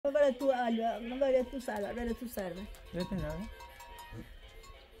Agora tu, olha, agora tu salva, agora tu salva. Vete nada.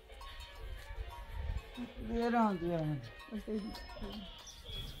 Vieron, vieron.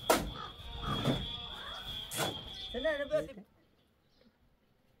 Sana na ba?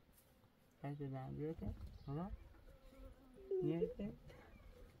 Ay, te dan, vete. ¿No? Vete.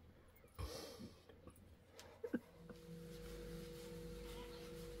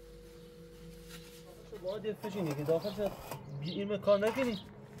 باید یه فشینی که داخل شد این کار نکنی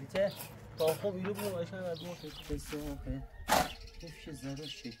بیته تا خوب اینو بگم اشان از ما شد بسیار کفش زده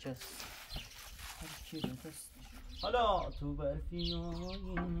شکست هر کی بکست حالا تو برفی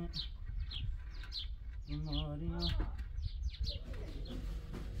آینه ماریا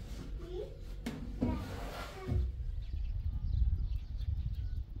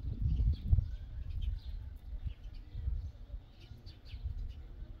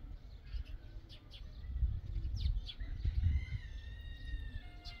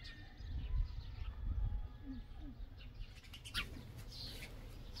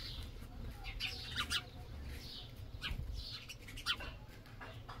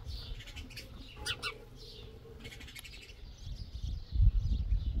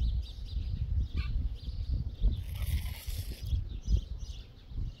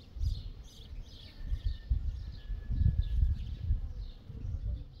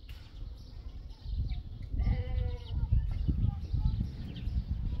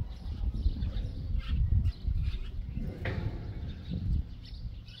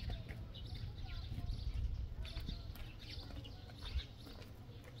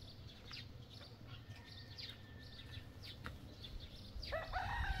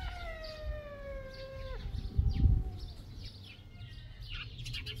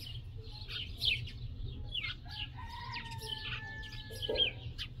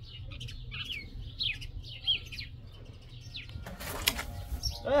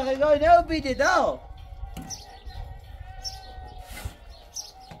Rồi đâu bị thì đâu.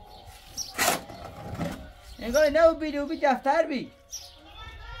 Rồi đâu bị đâu bị daftar bị.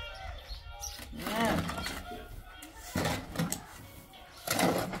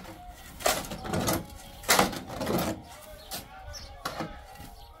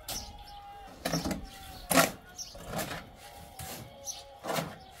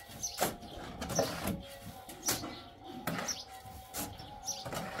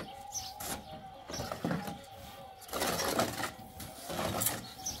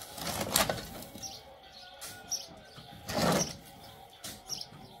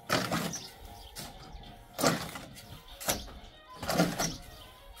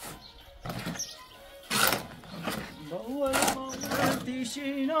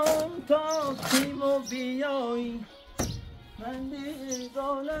 شینم تا تیمو بیایی من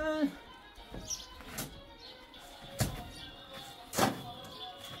دیگانه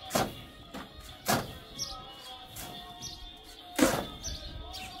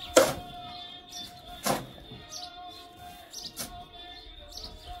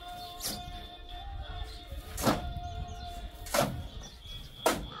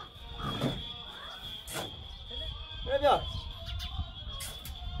بیا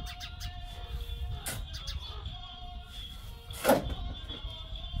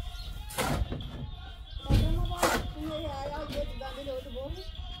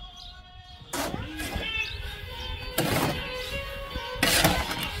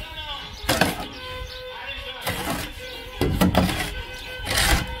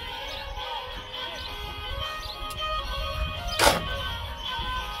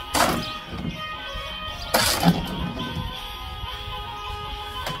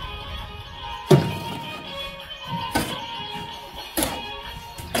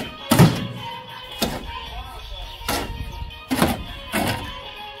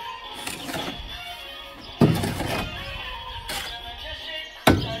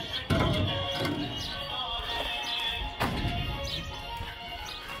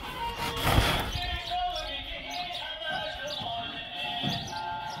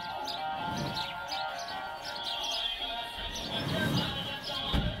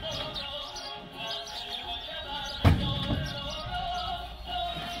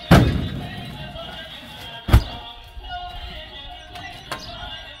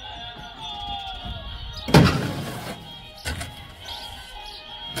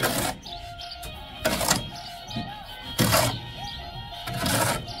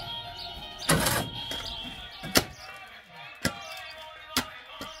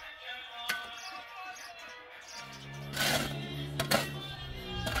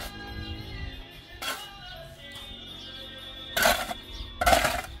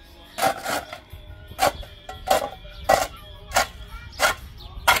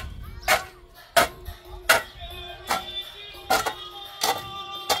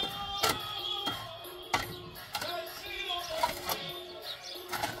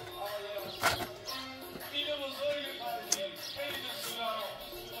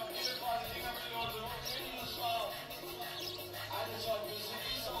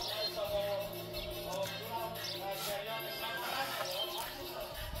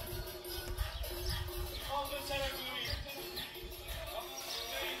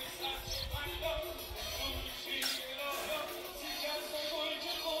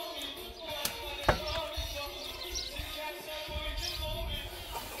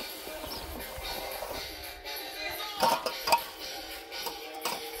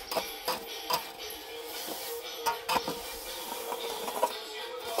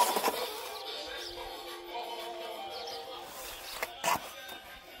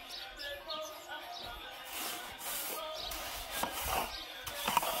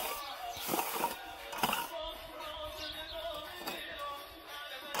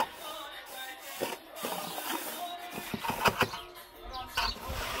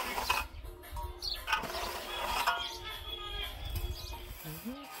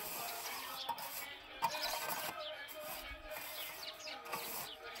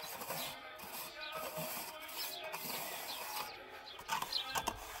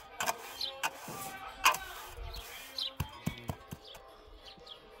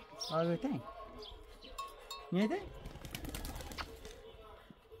آره تنگ نیده؟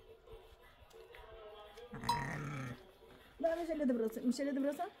 لا مش اللي دبرسه مش اللي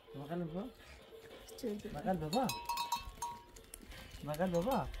دبرسه مقال بابا شوف مقال بابا مقال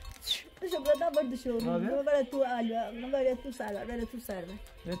بابا ايش بردا برد شو رابع؟ ما بلا تو الوا ما بلا تو سالوا بلا تو سالوا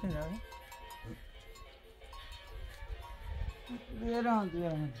بهتون نه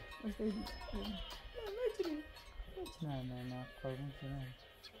بیران بس ما تدري نه قربون شما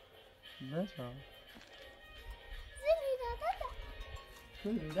بس ها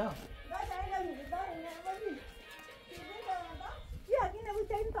زمین دا لا لا لا لا يا هنا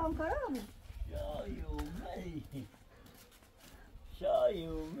بتاعي طعم كرامه شای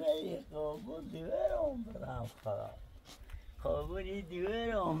اومدی خوابون دیورم برم خراب خوابونی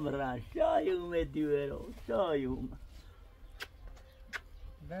دیورم برم شای اومد دیورم شای اومد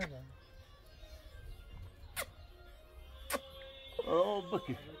بابا آه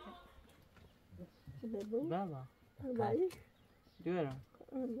بکش بابا باي دیورم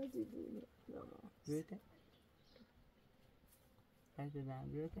ما تدري بیوته هایت دارم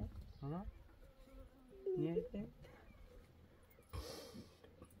بیوته بابا نیوته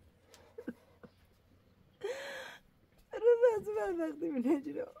رفعت ما باخذ من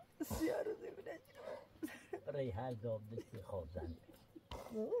هجره السيارة زي من هجره ریحان داب دستی خواب زن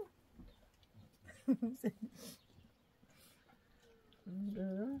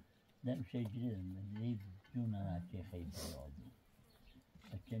نمشي جرير من ذي جون انا شي خيب الوادي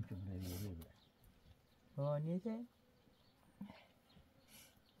لكن شوف لي بابا نیوته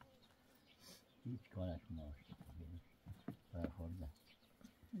هیچ کارش ماش برخورده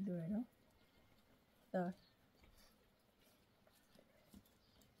دوينه دار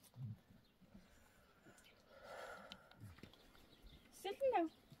Sit now.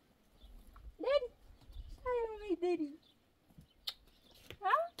 Daddy. I am my daddy.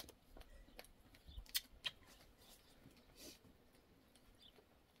 Huh?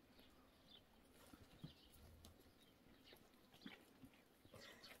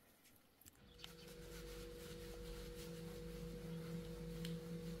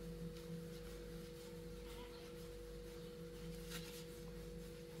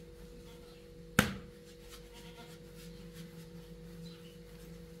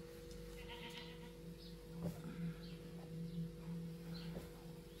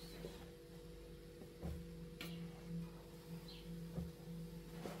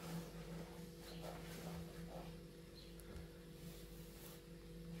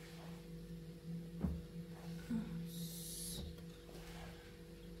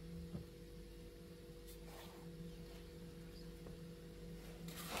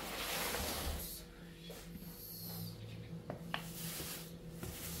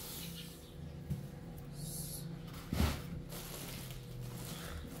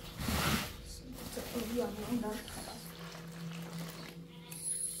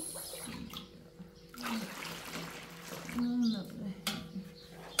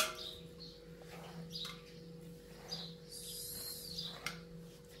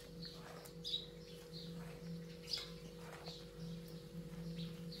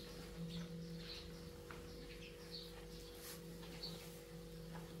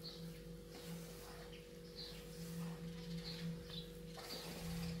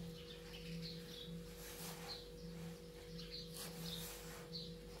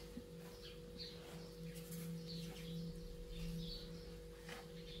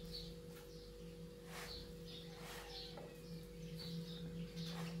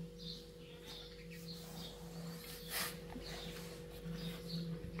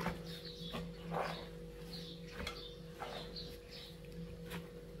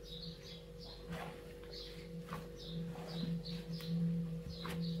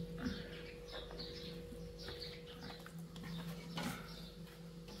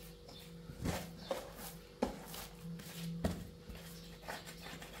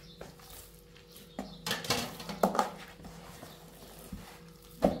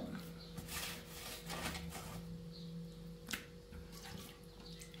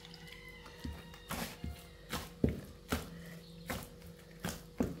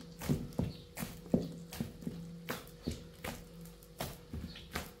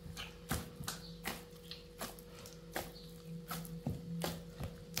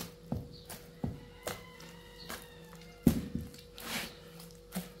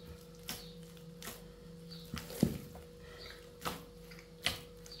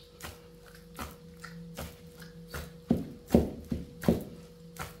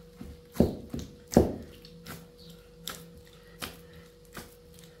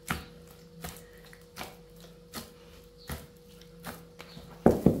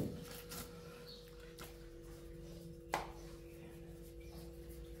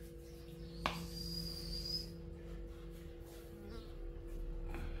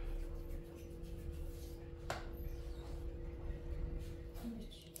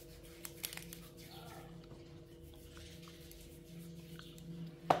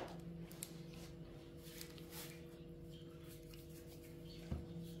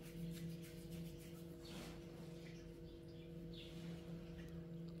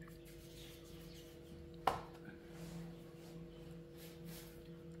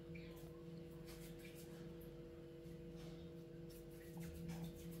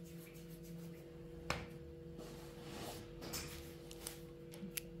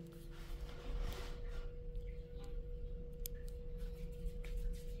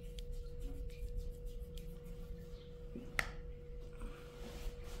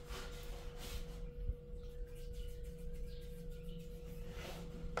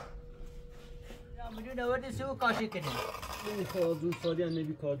 بیرون آوردی سو کاشی کنی نمیخواد از اون سالی هم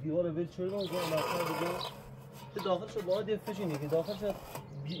نبی کار دیوار ول چرا اون کنم لطمه بگم تو داخلشو باید فشینی که داخلشو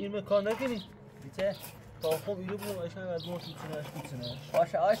این کار نکنی بیته تا خوب ایلو بگم ایشان از ما توتنش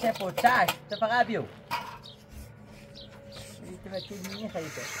باشه آشه پوچش تو فقط بیو تو بچه میخوایی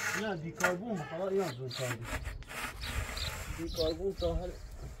تو نه بیکاربون حالا این از اون کردی بیکاربون تا هر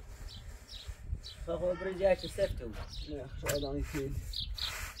فقط برنجه هرچی سفته بود نه شاید آنی خیلی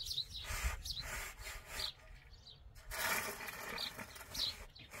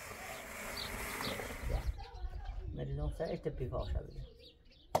مریضان سرش تپی کاشه بده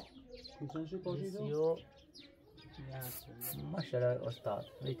میتونشه کاشی دو؟ بسیو ماشالله استاد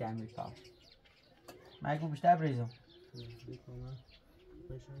بی تعمیر کار مگو بیشتر بریزم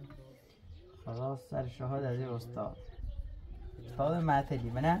خلاص سر شهاد از این استاد استاد معتدی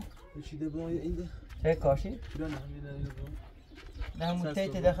منه؟ بشیده بودم یا اینده؟ چه کاشی؟ نه همین اینو بودم نه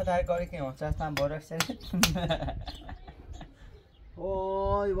متیت داخل هر کاری کنیم اصلا بارک سر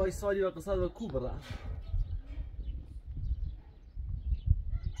وای وای سالی و قصد و کو برم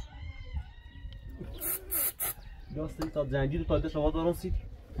یاستی تا زنجیر تا دست آواز دارم سید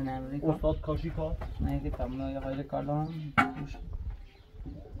استاد کاشی کار نه که کاملا یا غیر کار دارم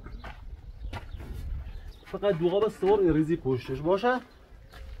فقط دوغا به سور ریزی پشتش باشه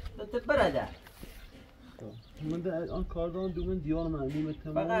تو برده من ده آن کار دارم دومن دیوار معلومه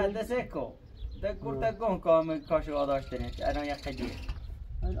تمام فقط دسته کو دکور گم کام کاشی داشته نیست الان یک خدیه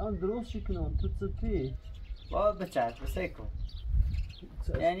الان درست شکنم تو تپی با بچه دسته کو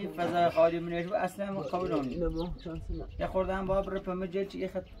یعنی فضای خالی منش و اصلا ما قبول نمی نه با چند سنه یه خوردن با بر پمجه چی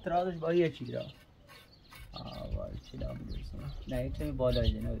خط ترادش با یه چی را وای چی را می‌رسونه نه یک کمی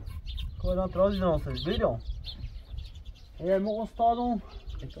بالایی نه کلا ترازی ناسش بیرون ما استادم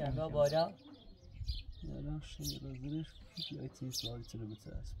چنگا بالا الان شی رزش کی ایتی سوالی تو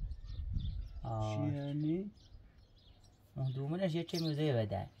بتاس چی یعنی اون دومنش یه چه موزه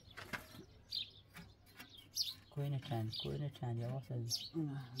بده کوینه چند یا واسه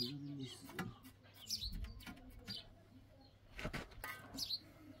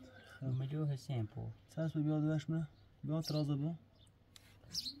مجو حسین پو ساس بیاد وش منه بیاد ترازه با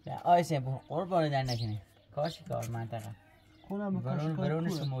نه آی حسین پو قربان در نکنه کاشی کار منطقه کنم برون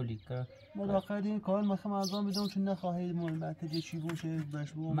شمالی کار مداخله این کار مخم انجام میدم چون نخواهید منبت چی باشه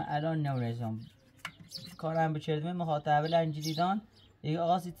بش بو من الان نورزم کارم بچردم مخاطب لنجیدان دیگه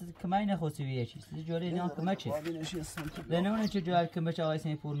آقا سیت کمای نخواستی بیه چیز جوری نه کمای چی لنونه چه جوال کمای آقای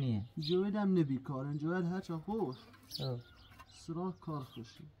حسین پور نیه جوال هم نبی کارن جوال هر چه خوش سراغ کار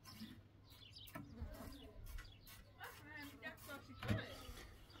خوشی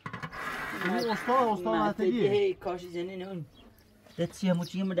استاد معتدی کاشی زنین اون دستی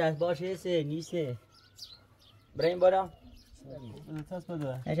هموچی هم دست باشه سه نیسته بریم بالا تاس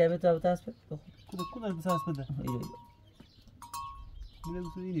بده نشه تو تاس بده کدوم تاس بده میره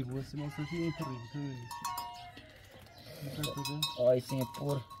تو اینی واسه ما سفی این پری آی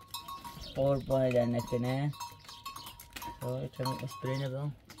سینگاپور قربان در نکنه آی چند اسپری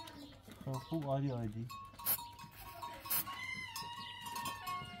نبودم خوب عالی عادی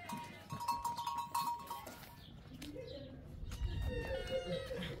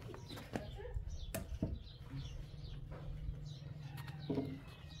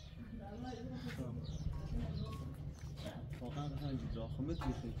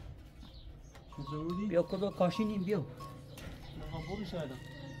بیا کدو کاشی نیم بیا خبری شاید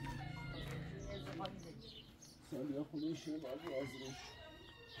سالی خودش شده بعد ازش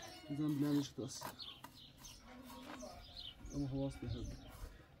میذارم بلندش دست اما حواس بهت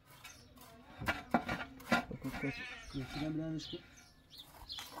میتونم بلندش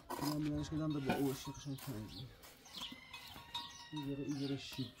کنم با او شیخشون کنم ایزاره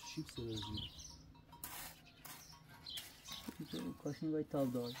شیب سرازی کاشی باید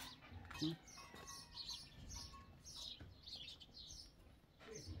تاب دار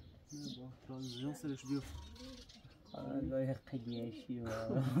نه با ترانزیشن سرش بیو آقای قدیشی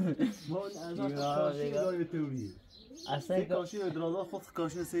با اون ازاش کاشی داری توری اصلا کاشی درازا خود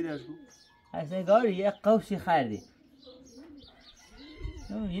کاشی سریعش بود اصلا گاری یه قوسی خردی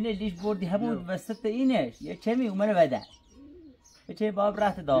اینه لیش بردی همون وسط اینش یه چمی اومنه بده یه چمی باب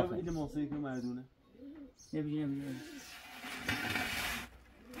رفت داخل این موسیقی که مردونه نبیجی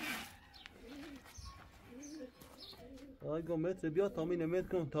آقای متر بیا تامین متر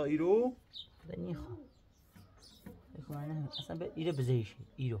کن تا ایرو نمیخوام بخوام اصلا به ایره بزیش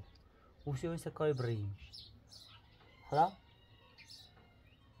ایرو وسی واسه کاری بریمش حالا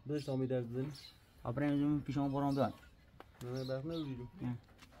بهش تامی درد بزنی آبریم پیشمون برام بیان نه برق نمیدیم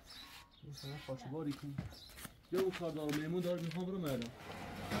مثلا خوشباری کن یا اون کار دارم میمون داره میخوام برو مردم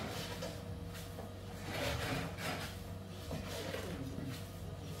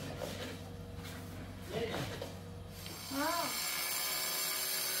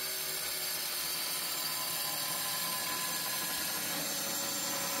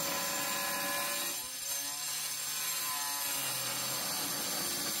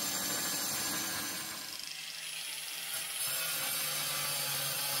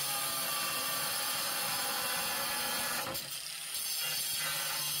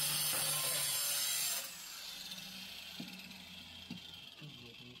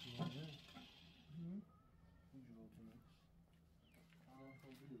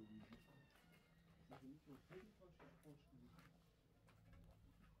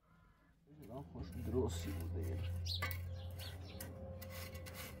الان خوش درستی بوده.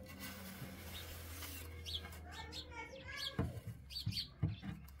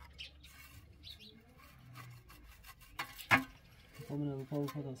 Pomina wypał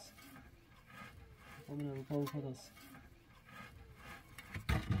podas. Pomina wypał podas.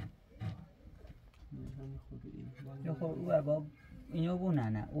 نه خود این. یا خب او با اینو بو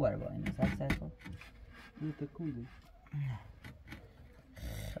نه او با اینو سر کن. نه تکوندی.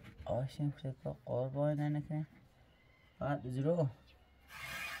 آشیم خود با قربان نکنه. فقط بزرو.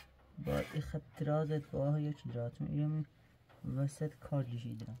 با این خط درازت با یا چی درازتون اینو وسط کار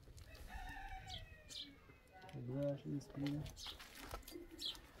لیشی درام. باش اسپین.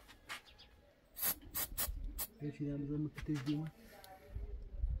 یه چیزی هم بزنم که تجدیم.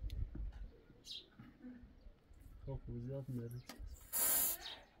 خب زیاد میاد.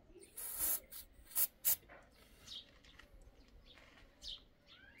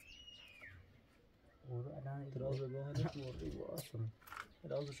 اورو الان دراز با هدف موری با اصلا.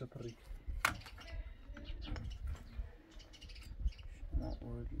 درازش پری. ما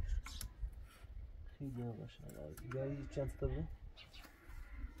اورو دیش. خیلی باشه. جایی چند تا بود؟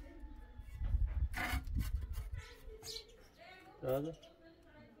 درازه.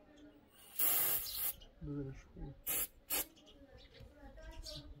 بزنش کنم.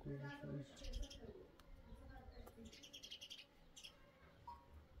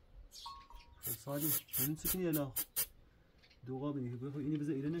 سالی من چیکار یالا دوغا بینی که بخو اینی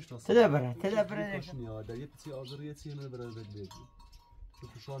بذار ایرانش تا تدبره کاشنیا در یه پتی آزریه چی من برای بدلی تو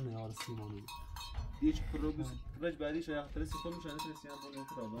فشار نیار سیمونی هیچ پروبس وج بعدی شاید اختلاس خود میشه نتونستی هم اون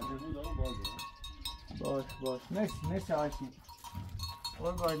خدا من دارم باش مرسی آشی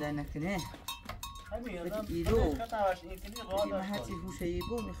اون باید نکنه همین ایرو خطاش این کنی غلط من هرچی هوشی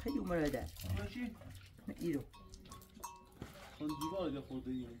بوم خیلی اومده چی ایرو اون دیوار ده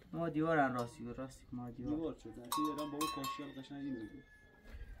خورده اینه ما دیوار راستی ما دیوار شد چه یادم با اون کاشیال قشنگی میگه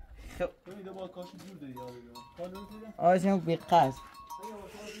خب تو ایده با کاشی جور داری یاد حالا نمیدونم آشم بیقاس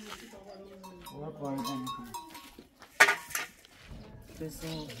اور باید نکنه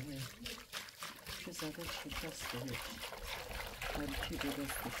بسو چه زده شکسته هرکی به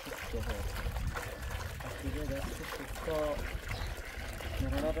دست شکسته ها وقتی به دست شکسته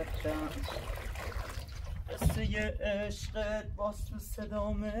نرا رفتم قصه عشقت باز تو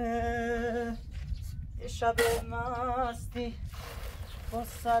صدامه یه شب مستی با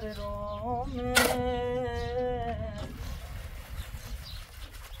سر رامه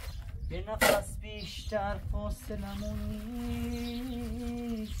یه نفس بیشتر فاصلمون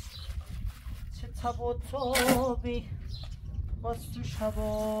نیست چه تب و تابی باز تو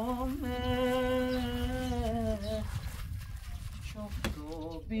شبامه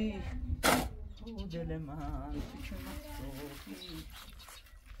چافتابی تو دل من تو که محتابی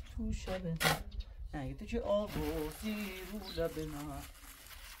تو شب نه تو که آوازی رو لب من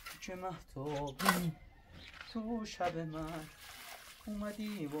تو که محتابی تو شب من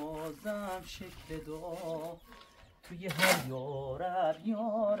اومدی بازم شکل دعا توی هر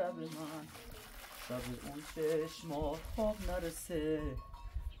یارب من شب اون چشمات خواب نرسه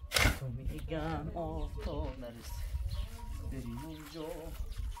تو میگم آفتاب نرسه بریم اونجا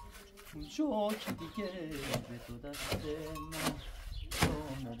که دیگه به تو دست من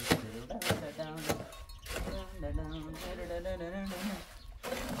تو نرسه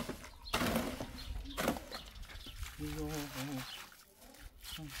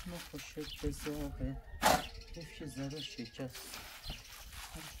چشم خوشت به ظاهر حیف که ذره شکست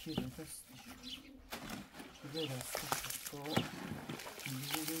هر کی به دستش که به دستش تو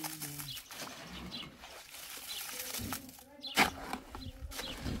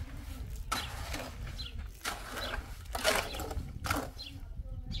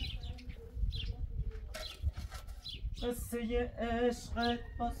قصه عشقت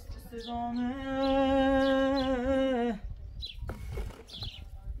باز تو صدامه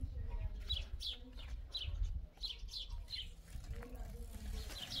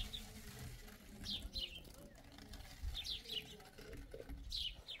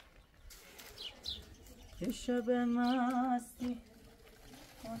یه شب مستی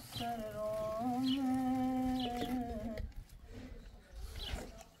با سر رامه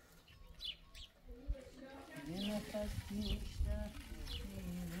یه نفس بیشتر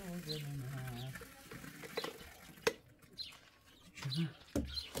رو دل من چه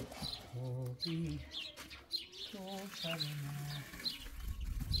خوابی تو شب من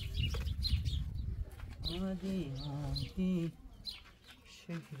آمدی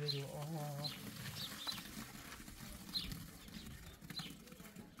شکر دعا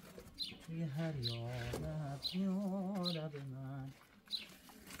توی هر یارب من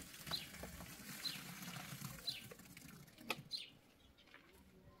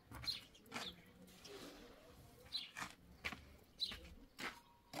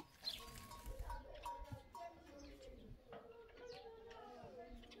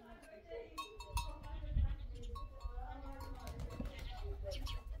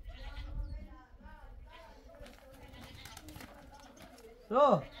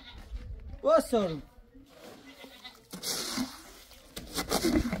رو بسر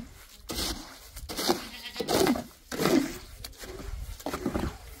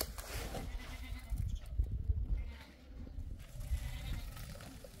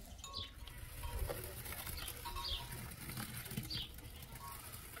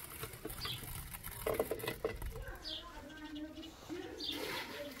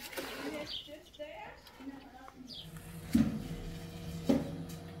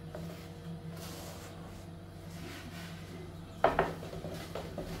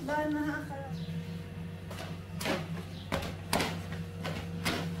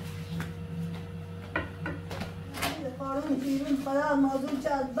خدا موضوع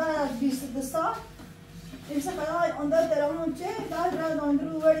چند بعد از 22 سال امسا خدا اندر درامون چه بعد راه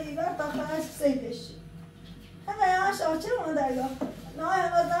اندرو وری بر تا خلاص سیدش همه یا شاچه اندر گاه نه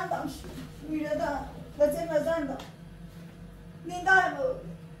همه زندم میره دا بچه مزندم نیندار بود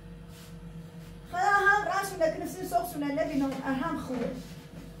خدا هم راشون نکنسیم سوخشونه نبینم هم خوبه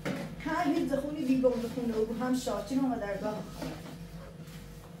هم هیچ زخونی دیگه بخونه و هم شاچه هم در گاه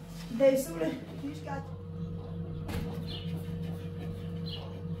دیسوره هیچ کت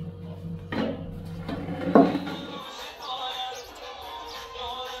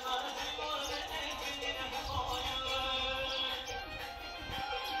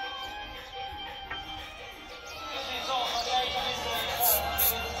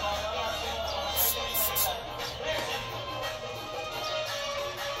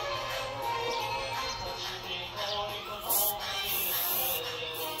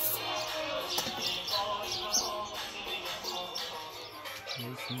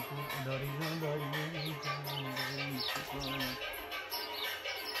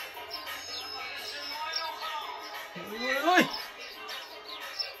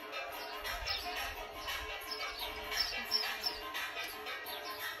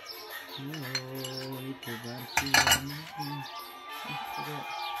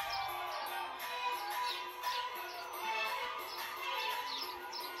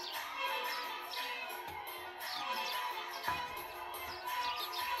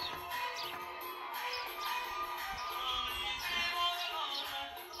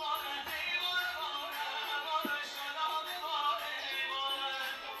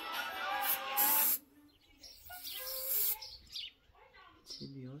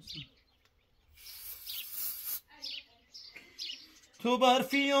تو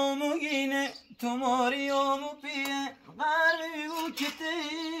برفیامو گینه تو ماریامو پیه قربی او کته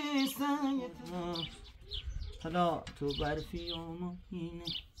سنگت حالا تو برفیامو گینه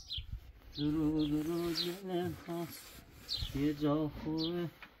درود دلم خواست یه جا خوبه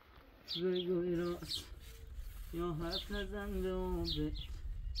بگوی راست یا حرف نزن به عمرت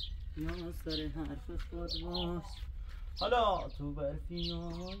یا سر حرف خود باش حالا تو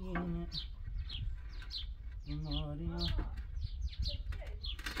برفیامو گینه تو ماریامو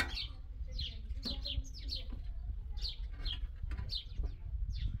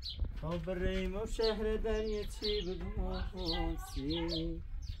تا بریم و شهر دریا چی بگو ماسی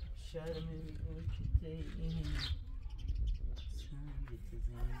شرمی بگو کته این سنگت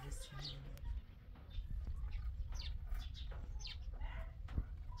زنده سی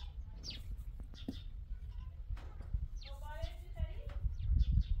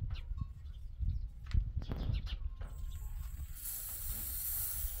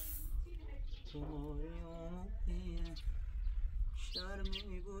تو ماریامو پیه شرمی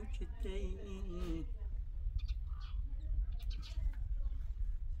بگو کته این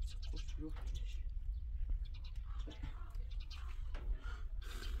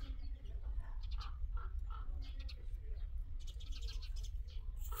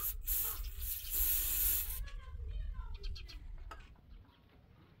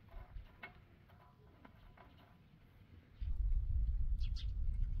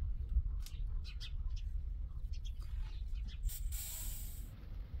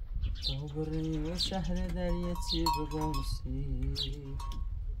تو بریم و شهر دریا چی بگمسی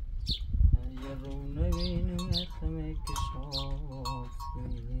هر یه رو نبینم اتمه کشافی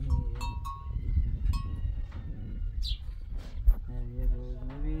هر یه روز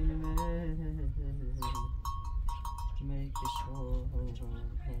نبینم اتمه کشافی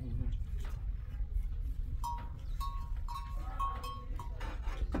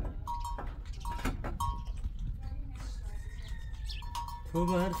تو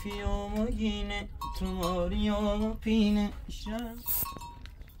برفیامو گینه تو ماریامو پینه شب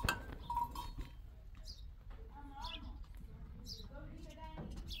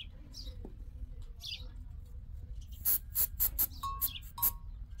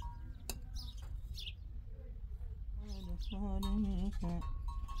که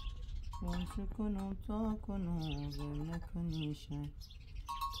چه کنم تا کنم ول نکنیشم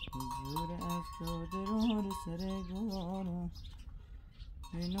حضور افتاده رو سر گارم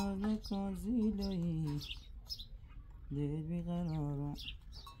به ناز نکن زیلایی دل بیقرارم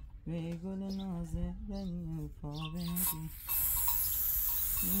به گل نازه بنی پا بندی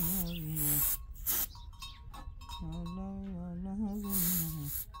بیایی الله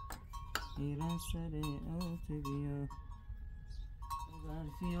بینه ایران سر اوت بیا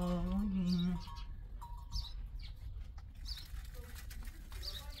برفی آگینه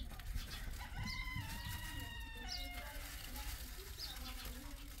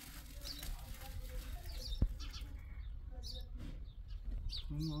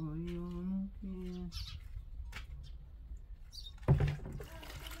مایانو بیه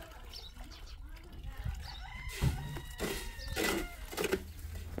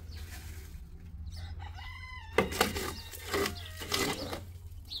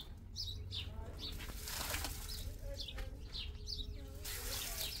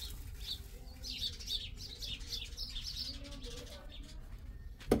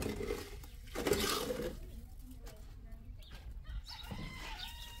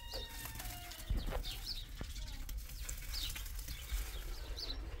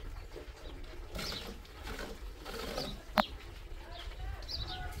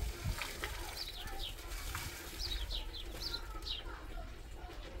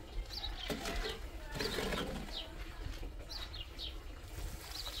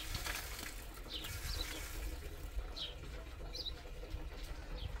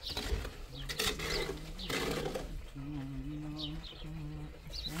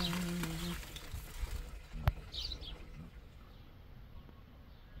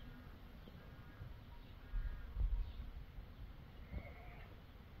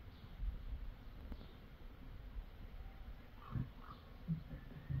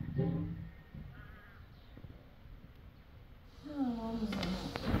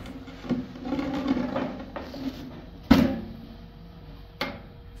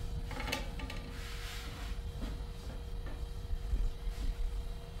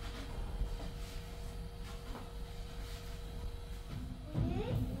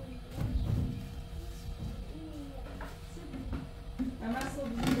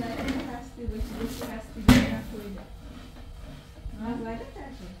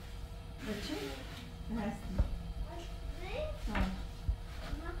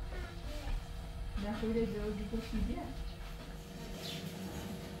Şöyle gördük o şeydi ya.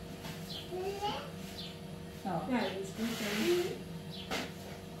 Tamam. Yani üstünü söyleyeyim.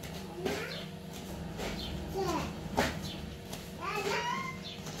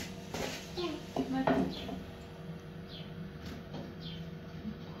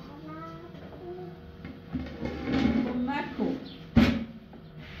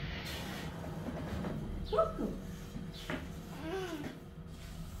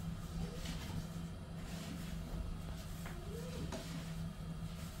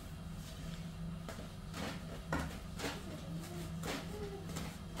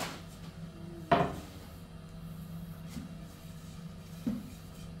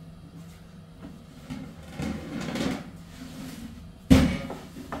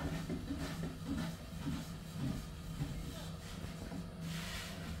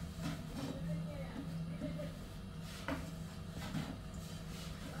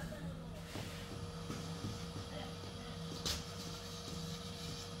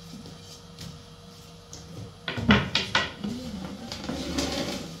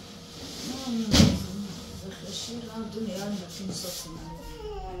 Dünyanın bütün sosunu.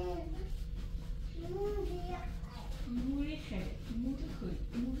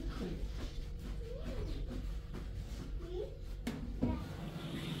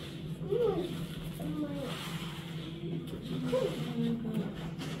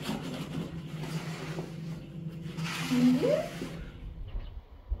 Şimdi